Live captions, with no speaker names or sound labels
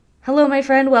Hello, my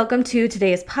friend. Welcome to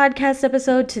today's podcast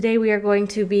episode. Today we are going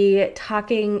to be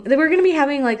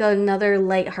having like another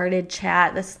lighthearted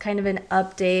chat. This is kind of an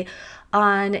update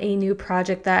on a new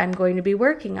project that I'm going to be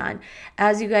working on.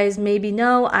 As you guys maybe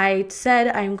know, I said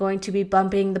I'm going to be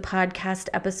bumping the podcast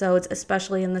episodes,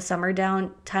 especially in the summer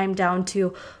down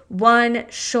to one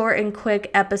short and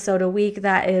quick episode a week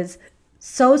that is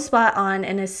so spot on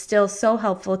and is still so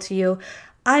helpful to you.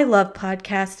 I love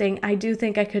podcasting. I do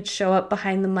think I could show up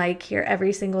behind the mic here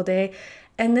every single day.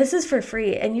 And this is for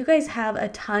free. And you guys have a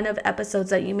ton of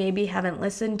episodes that you maybe haven't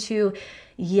listened to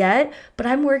yet. But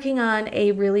I'm working on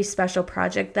a really special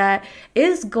project that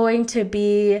is going to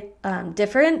be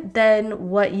different than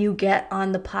what you get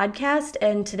on the podcast.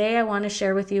 And today I want to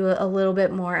share with you a little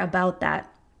bit more about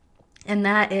that. And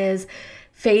that is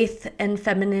faith and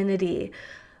femininity.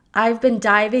 I've been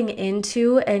diving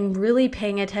into and really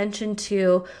paying attention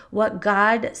to what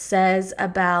God says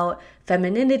about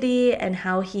femininity and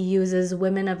how he uses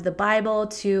women of the Bible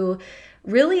to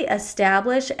really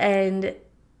establish and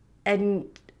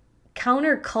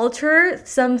counterculture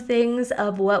some things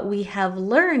of what we have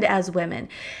learned as women.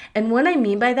 And what I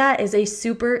mean by that is a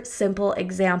super simple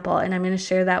example. And I'm going to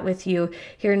share that with you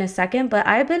here in a second. But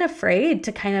I've been afraid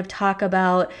to kind of talk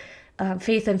about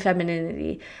faith and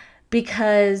femininity.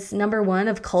 Because number one,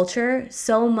 of culture,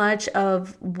 so much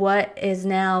of what is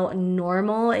now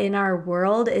normal in our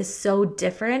world is so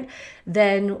different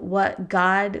than what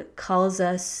God calls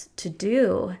us to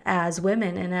do as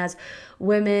women and as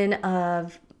women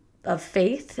of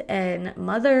faith and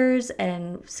mothers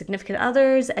and significant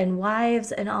others and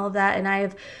wives and all of that. And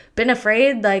I've been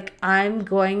afraid like I'm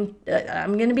going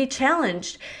to be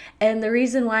challenged. And the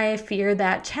reason why I fear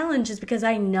that challenge is because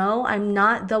I know I'm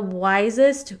not the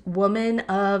wisest woman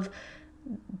of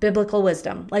biblical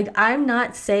wisdom. Like, I'm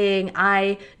not saying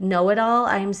I know it all.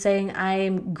 I'm saying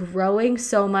I'm growing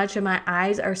so much and my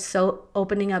eyes are so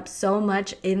opening up so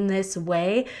much in this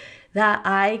way that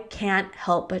I can't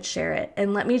help but share it.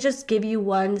 And let me just give you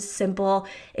one simple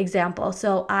example.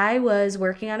 So I was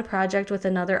working on a project with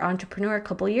another entrepreneur a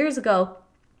couple years ago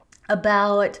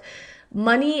about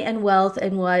money and wealth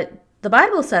and what the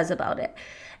Bible says about it.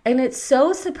 And it's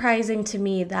so surprising to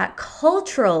me that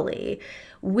culturally,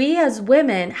 we as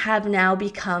women have now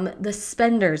become the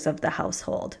spenders of the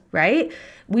household, right?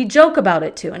 We joke about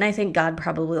it too. And I think God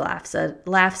probably laughs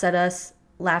at us,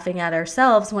 laughing at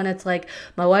ourselves when it's like,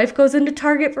 my wife goes into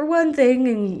Target for one thing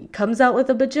and comes out with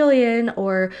a bajillion,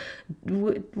 or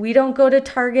we don't go to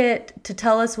Target to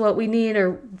tell us what we need,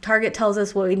 or Target tells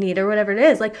us what we need, or whatever it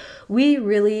is. Like, we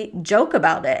really joke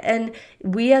about it. And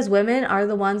we as women are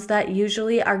the ones that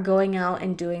usually are going out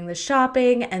and doing the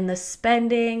shopping and the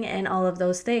spending and all of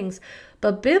those things.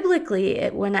 But biblically,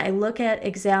 when I look at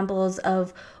examples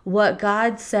of what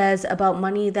God says about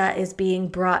money that is being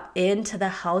brought into the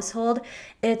household,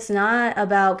 it's not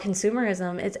about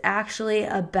consumerism. It's actually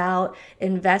about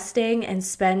investing and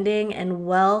spending and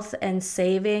wealth and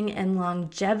saving and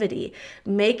longevity,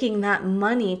 making that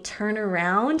money turn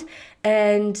around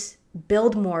and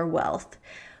build more wealth.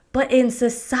 But in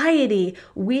society,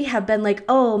 we have been like,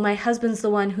 oh, my husband's the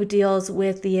one who deals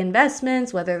with the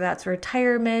investments, whether that's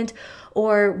retirement,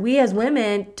 or we as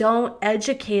women don't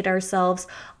educate ourselves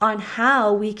on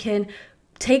how we can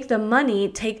take the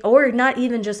money, or not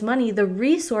even just money, the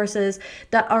resources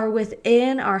that are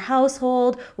within our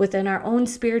household, within our own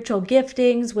spiritual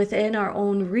giftings, within our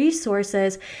own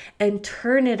resources, and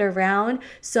turn it around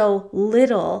so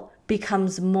little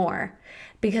becomes more.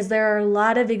 Because there are a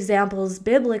lot of examples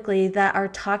biblically that are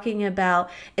talking about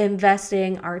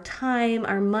investing our time,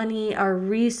 our money, our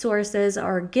resources,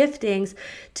 our giftings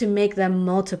to make them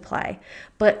multiply.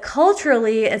 But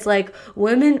culturally, it's like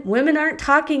women aren't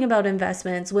talking about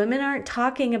investments. Women aren't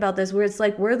talking about this. Where it's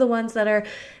like we're the ones that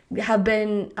have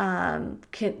been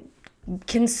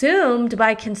consumed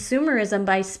by consumerism,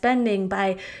 by spending,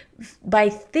 by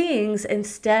things,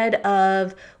 instead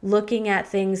of looking at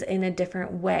things in a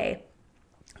different way.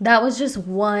 That was just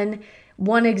one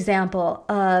example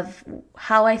of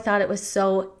how I thought it was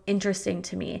so interesting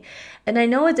to me. And I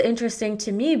know it's interesting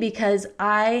to me because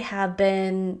I have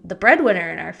been the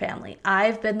breadwinner in our family.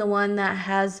 I've been the one that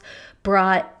has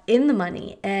brought in the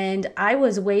money. And I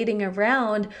was waiting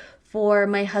around for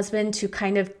my husband to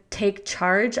kind of take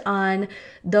charge on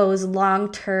those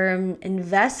long-term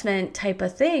investment type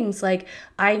of things. Like,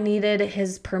 I needed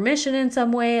his permission in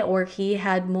some way, or he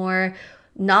had more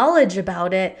knowledge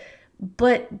about it,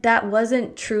 but that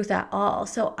wasn't truth at all.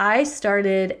 So I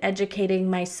started educating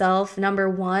myself, number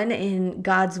one, in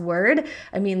God's word.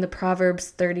 I mean, the Proverbs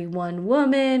 31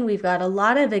 woman, we've got a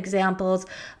lot of examples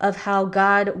of how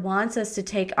God wants us to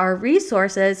take our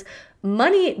resources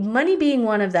money being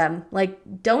one of them. Like,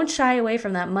 don't shy away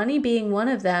from that. Money being one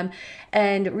of them,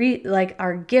 and like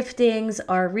our giftings,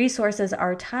 our resources,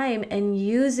 our time, and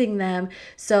using them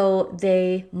so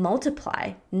they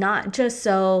multiply, not just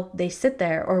so they sit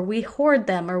there or we hoard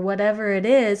them or whatever it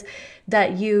is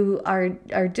that you are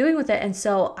doing with it. And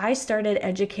so I started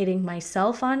educating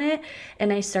myself on it,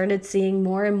 and I started seeing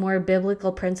more and more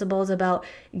biblical principles about,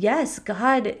 yes,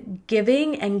 God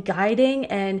giving and guiding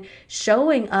and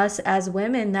showing us as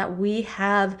women that we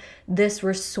have this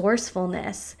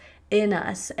resourcefulness in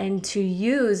us, and to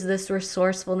use this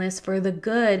resourcefulness for the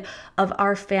good of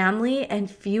our family and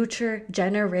future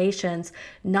generations,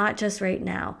 not just right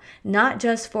now, not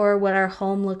just for what our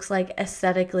home looks like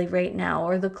aesthetically right now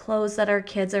or the clothes that our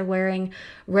kids are wearing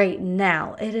right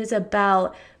now. It is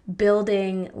about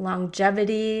building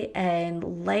longevity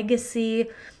and legacy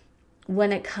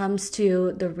when it comes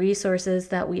to the resources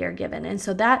that we are given. And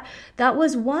so that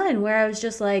was one where I was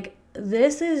just like,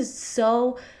 this is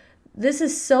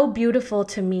so beautiful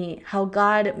to me, how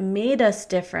God made us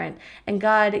different, and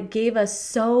God gave us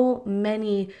so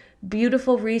many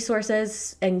beautiful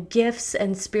resources and gifts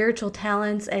and spiritual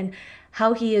talents, and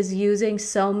how he is using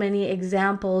so many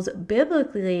examples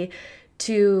biblically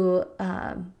to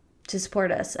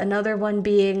support us. Another one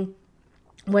being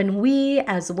when we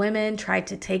as women try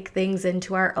to take things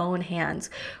into our own hands.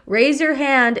 Raise your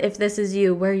hand if this is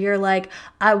you, where you're like,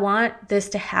 I want this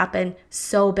to happen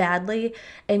so badly.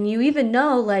 And you even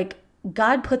know, like,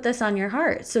 God put this on your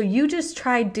heart. So you just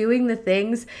try doing the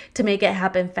things to make it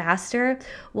happen faster.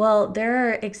 Well, there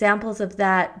are examples of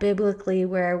that biblically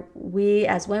where we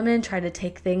as women try to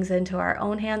take things into our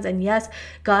own hands. And yes,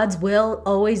 God's will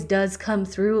always does come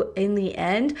through in the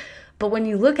end. But when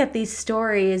you look at these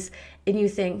stories and you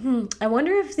think, I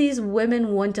wonder if these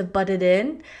women wouldn't have butted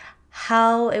in,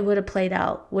 how it would have played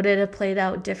out. Would it have played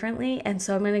out differently? And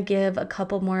so I'm going to give a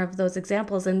couple more of those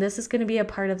examples. And this is going to be a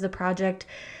part of the project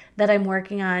that I'm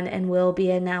working on and will be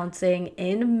announcing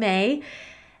in May.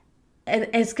 And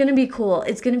it's going to be cool.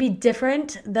 It's going to be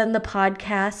different than the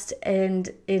podcast,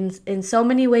 and in so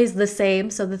many ways the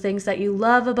same. So the things that you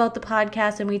love about the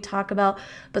podcast and we talk about,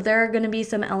 but there are going to be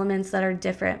some elements that are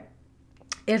different.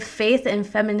 If faith and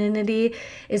femininity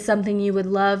is something you would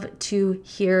love to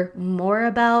hear more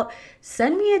about,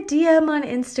 send me a DM on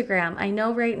Instagram. I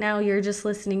know right now you're just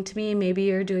listening to me. Maybe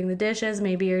you're doing the dishes.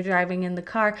 Maybe you're driving in the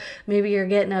car. Maybe you're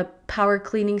getting a power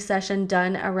cleaning session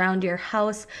done around your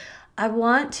house. I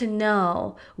want to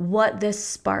know what this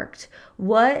sparked.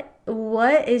 What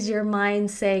is your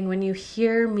mind saying when you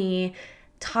hear me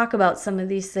talk about some of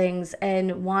these things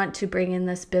and want to bring in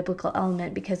this biblical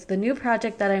element? Because the new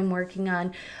project that I'm working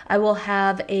on, I will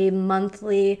have a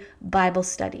monthly Bible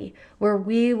study where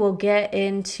we will get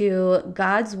into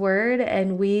God's word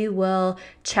and we will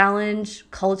challenge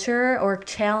culture or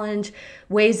challenge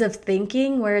ways of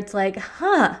thinking where it's like,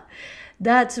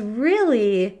 that's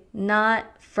really not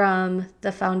from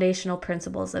the foundational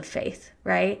principles of faith,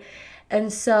 right?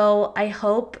 And so I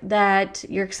hope that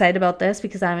you're excited about this,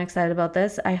 because I'm excited about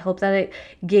this. I hope that it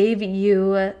gave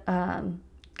you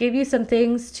some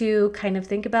things to kind of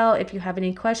think about. If you have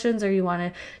any questions or you want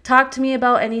to talk to me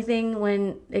about anything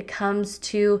when it comes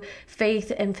to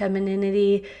faith and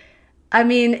femininity, I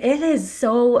mean, it is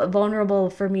so vulnerable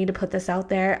for me to put this out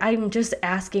there. I'm just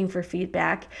asking for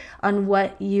feedback on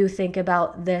what you think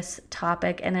about this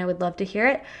topic, and I would love to hear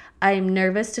it. I'm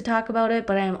nervous to talk about it,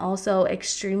 but I'm also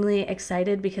extremely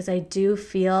excited because I do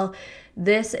feel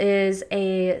this is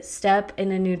a step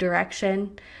in a new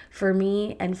direction for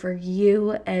me and for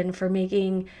you, and for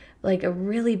making like a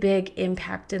really big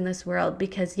impact in this world.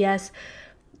 Because yes,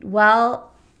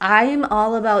 while I'm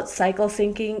all about cycle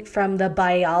syncing from the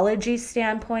biology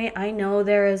standpoint, I know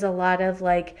there is a lot of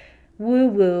like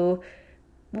woo-woo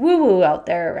out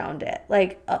there around it.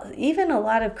 Like even a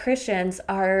lot of Christians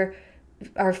are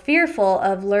fearful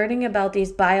of learning about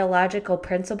these biological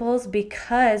principles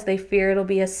because they fear it'll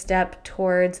be a step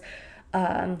towards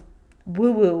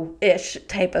woo-woo-ish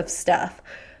type of stuff.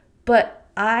 But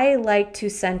I like to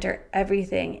center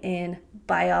everything in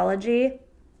biology,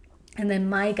 and then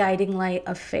my guiding light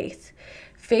of faith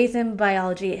in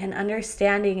biology, and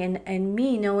understanding and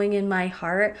me knowing in my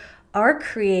heart, our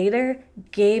Creator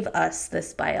gave us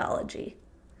this biology.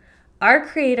 Our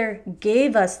Creator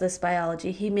gave us this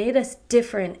biology. He made us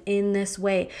different in this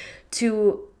way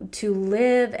to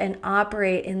live and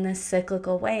operate in this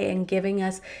cyclical way, and giving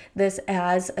us this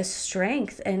as a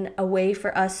strength and a way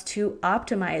for us to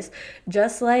optimize.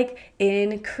 Just like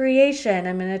in creation,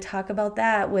 I'm going to talk about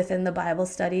that within the Bible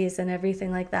studies and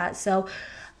everything like that. So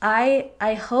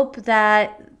I hope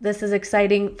that this is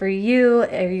exciting for you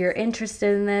or you're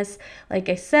interested in this. Like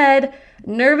I said,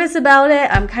 nervous about it.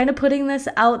 I'm kind of putting this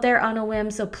out there on a whim.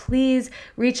 So please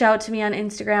reach out to me on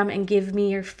Instagram and give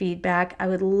me your feedback. I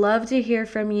would love to hear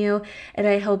from you, and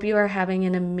I hope you are having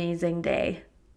an amazing day.